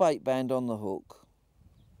put the bait band on the hook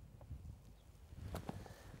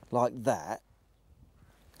like that,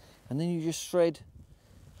 and then you just thread.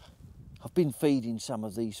 I've been feeding some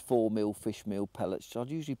of these 4mm fish meal pellets, so I'd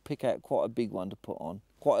usually pick out quite a big one to put on,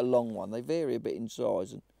 quite a long one. They vary a bit in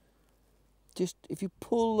size, and just if you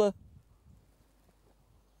pull the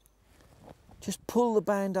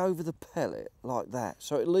band over the pellet like that,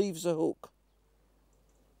 so it leaves the hook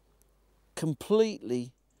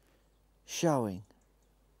completely showing.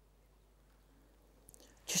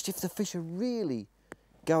 Just if the fish are really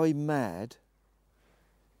going mad,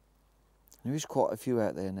 there is quite a few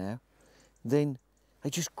out there now, then they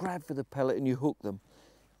just grab for the pellet and you hook them.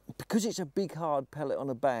 Because it's a big hard pellet on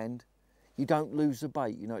a band, you don't lose the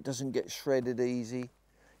bait, you know, it doesn't get shredded easy.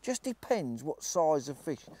 Just depends what size of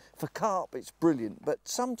fish. For carp it's brilliant, but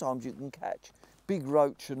sometimes you can catch big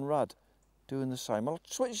roach and rudd doing the same. I'll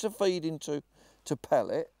switch the feed into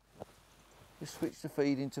pellet. Just switch the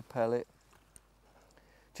feed into pellet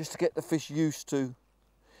just to get the fish used to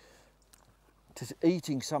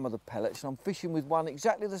eating some of the pellets. And I'm fishing with one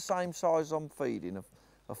exactly the same size I'm feeding,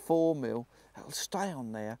 a 4mm, it'll stay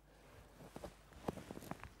on there.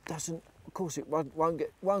 Doesn't, of course, it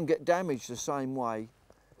won't get damaged the same way.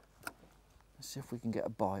 Let's see if we can get a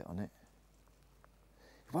bite on it.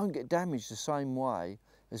 It won't get damaged the same way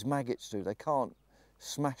as maggots do. They can't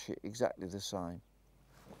smash it exactly the same.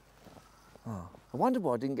 Oh, I wonder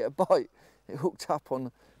why I didn't get a bite. It hooked up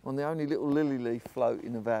on the only little lily leaf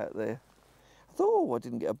floating about there. I thought, oh, I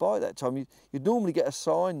didn't get a bite that time. You'd normally get a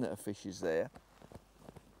sign that a fish is there.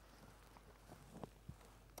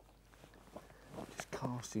 Just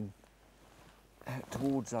casting out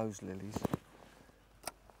towards those lilies.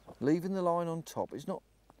 Leaving the line on top. It's not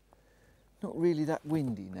really that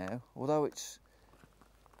windy now, although it's...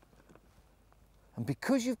 And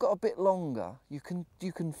because you've got a bit longer, you can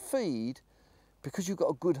feed, because you've got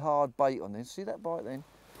a good hard bait on there. See that bite then?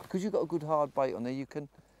 Because you've got a good hard bait on there, you can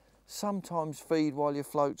sometimes feed while your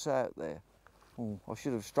float's out there. Oh, I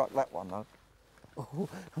should have struck that one though. Oh,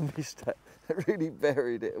 I missed that. It really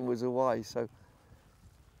buried it and was away. So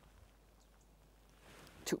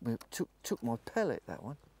took my pellet, that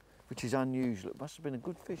one, which is unusual. It must have been a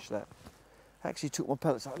good fish, that. Actually took my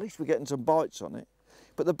pellet, so at least we're getting some bites on it.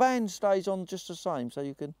 But the band stays on just the same,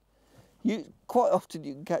 so quite often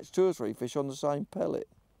you can catch 2 or 3 fish on the same pellet.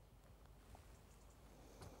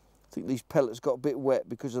 I think these pellets got a bit wet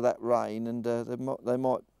because of that rain, and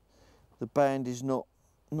the band is not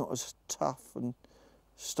as tough and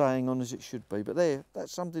staying on as it should be. But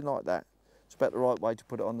that's something like that. It's about the right way to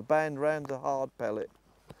put it on. The band round the hard pellet.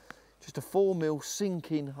 Just a 4mm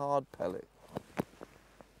sinking hard pellet.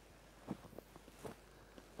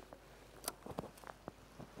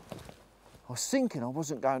 I was thinking I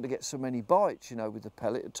wasn't going to get so many bites, you know, with the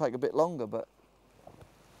pellet. It'd take a bit longer, but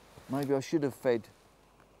maybe I should have fed.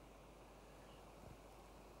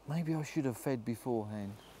 Maybe I should have fed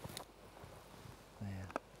beforehand. There.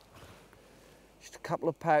 Just a couple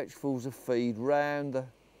of pouchfuls of feed round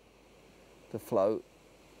the float.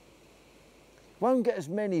 Won't get as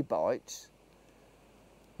many bites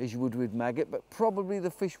as you would with maggot, but probably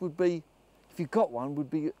the fish would be, if you got one,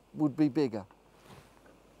 would be bigger.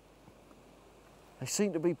 They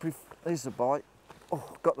seem to be, there's the bite.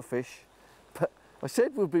 Oh, got the fish. But I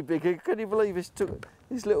said would be bigger. Can you believe this took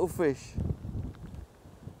this little fish?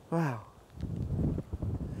 Wow.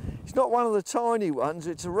 It's not one of the tiny ones,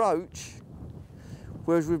 it's a roach.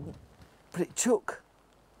 But it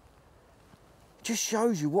just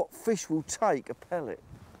shows you what fish will take a pellet.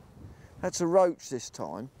 That's a roach this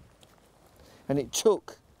time. And it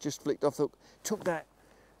just flicked off the hook, took that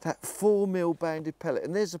 4mm banded pellet.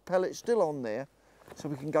 And there's a pellet still on there. So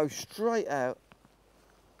we can go straight out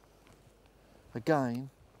again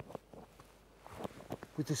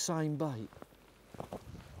with the same bait.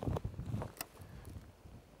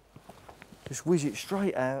 Just whiz it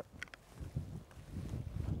straight out.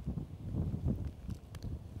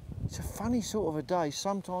 It's a funny sort of a day.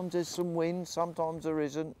 Sometimes there's some wind, sometimes there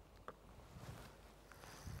isn't.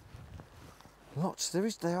 Lots there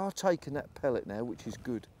is. They are taking that pellet now, which is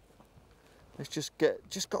good. Let's just got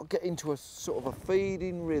to get into a sort of a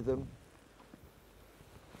feeding rhythm.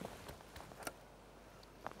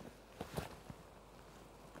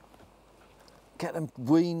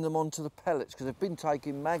 Wean them onto the pellets, because they've been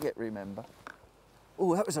taking maggot, remember.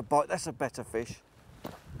 Oh, that was a bite. That's a better fish.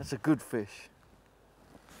 That's a good fish.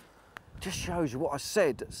 Just shows you what I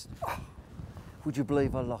said. Oh, would you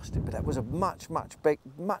believe I lost it? But that was a much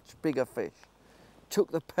bigger fish.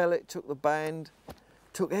 Took the pellet, took the band,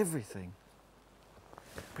 took everything.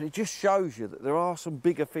 But it just shows you that there are some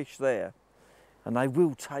bigger fish there, and they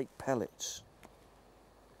will take pellets.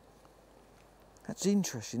 That's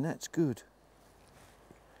interesting, that's good.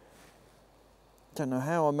 Don't know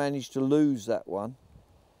how I managed to lose that one,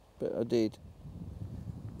 but I did.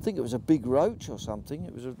 I think it was a big roach or something.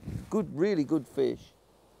 It was a really good fish.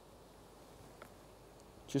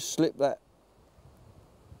 Just slip that.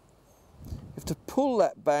 You have to pull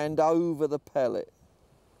that band over the pellet.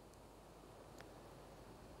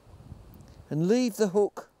 And leave the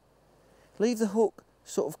hook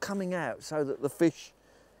sort of coming out so that the fish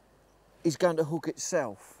is going to hook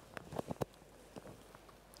itself.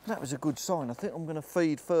 That was a good sign. I think I'm going to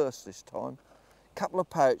feed first this time. A couple of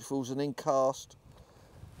pouchfuls and then cast,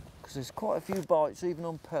 because there's quite a few bites even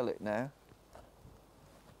on pellet now.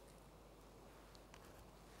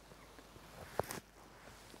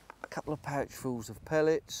 A couple of pouchfuls of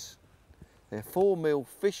pellets. They're 4mm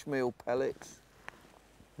fish meal pellets.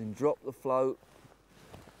 Then drop the float.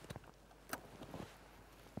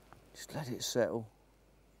 Just let it settle.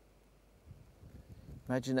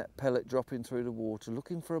 Imagine that pellet dropping through the water,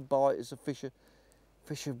 looking for a bite as the fish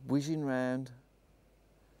are whizzing round.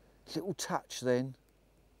 Little touch then,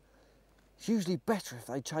 it's usually better if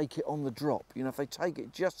they take it on the drop. You know, if they take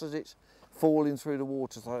it just as it's falling through the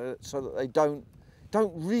water, so that they don't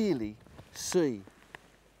really see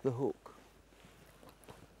the hook.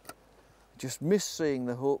 Just miss seeing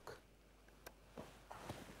the hook.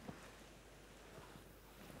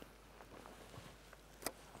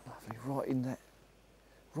 Lovely,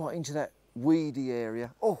 right into that weedy area.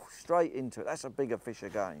 Oh, straight into it. That's a bigger fish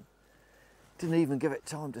again. Didn't even give it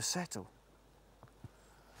time to settle.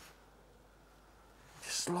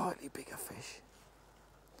 Just slightly bigger fish.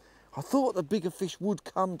 I thought the bigger fish would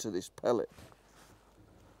come to this pellet.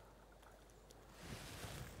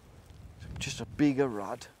 Just a bigger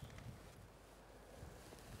rudd.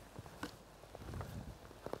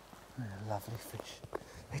 Lovely fish.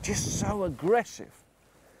 They're just so aggressive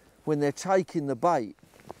when they're taking the bait.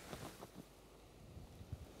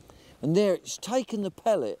 And there it's taken the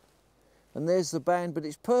pellet, and there's the band, but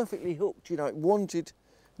it's perfectly hooked. You know, it wanted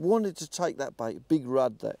to take that bait. Big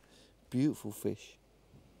rudd, that beautiful fish.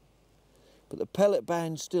 But the pellet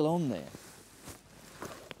band's still on there.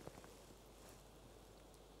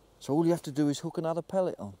 So all you have to do is hook another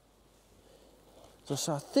pellet on.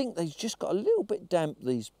 So I think they've just got a little bit damp,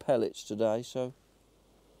 these pellets today, so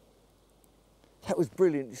that was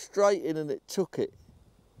brilliant. Straight in and it took it.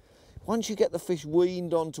 Once you get the fish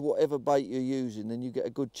weaned onto whatever bait you're using, then you get a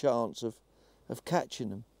good chance of catching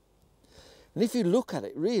them. And if you look at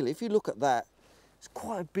it, really, if you look at that, it's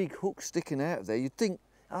quite a big hook sticking out of there. You'd think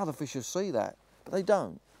other fish will see that, but they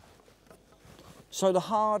don't. So the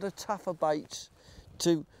harder, tougher baits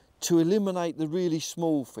to eliminate the really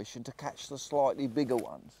small fish and to catch the slightly bigger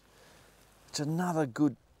ones. It's another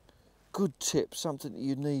good tip, something that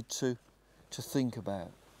you need to think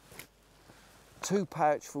about. 2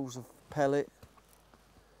 pouchfuls of pellet.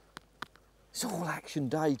 It's all action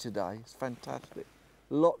day today. It's fantastic.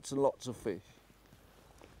 Lots and lots of fish.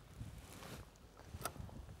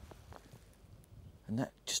 And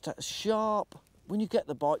that just that sharp, when you get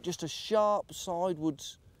the bite, just a sharp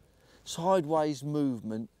sideways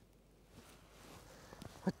movement.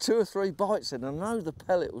 Had 2 or 3 bites in. I know the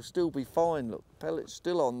pellet will still be fine. Look, the pellet's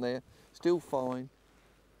still on there, still fine.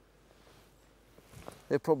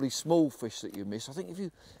 They're probably small fish that you miss. I think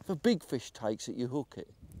if a big fish takes it, you hook it.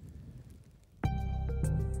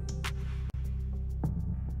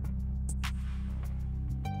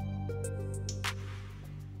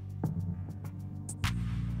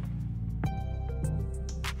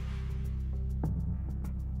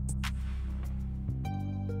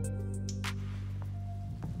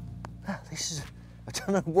 I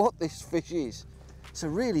don't know what this fish is. It's a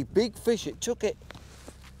really big fish. It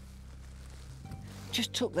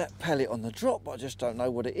just took that pellet on the drop, but I just don't know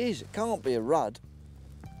what it is. It can't be a rudd.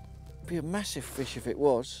 It'd be a massive fish if it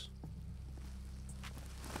was.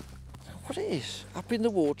 What it is, up in the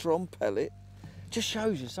water on pellet, just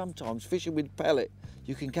shows you sometimes fishing with pellet,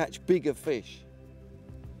 you can catch bigger fish.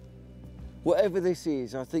 Whatever this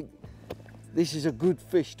is, I think this is a good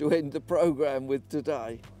fish to end the programme with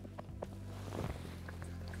today.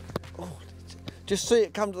 Oh, just see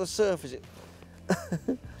it come to the surface.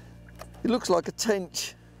 It looks like a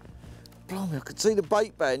tench. Blimey, I could see the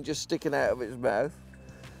bait band just sticking out of its mouth.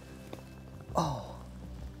 Oh,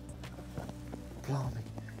 blimey.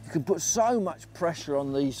 You can put so much pressure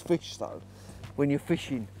on these fish though when you're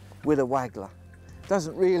fishing with a waggler.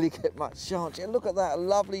 Doesn't really get much chance. Yeah, look at that, a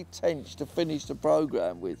lovely tench to finish the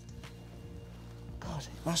programme with. God,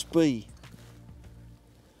 it must be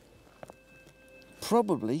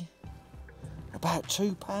probably about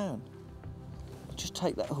 £2. Just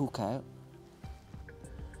take that hook out.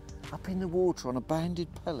 Up in the water on a banded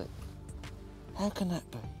pellet. How can that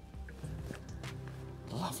be?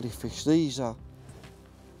 Lovely fish. These are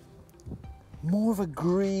more of a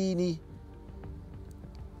greeny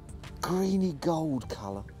gold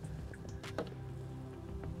colour.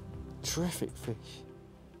 Terrific fish.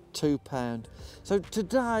 £2. So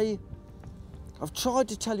today I've tried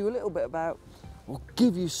to tell you a little bit about, or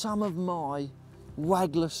give you some of my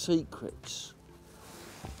waggler secrets.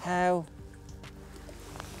 How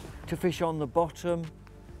to fish on the bottom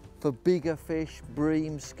for bigger fish,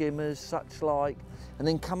 bream, skimmers, such like, and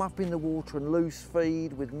then come up in the water and loose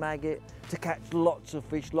feed with maggot to catch lots of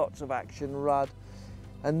fish, lots of action, rudd,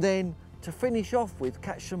 and then to finish off with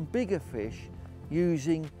catch some bigger fish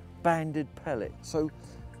using banded pellet. So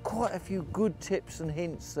quite a few good tips and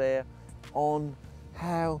hints there on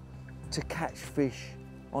how to catch fish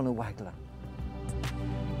on a waggler.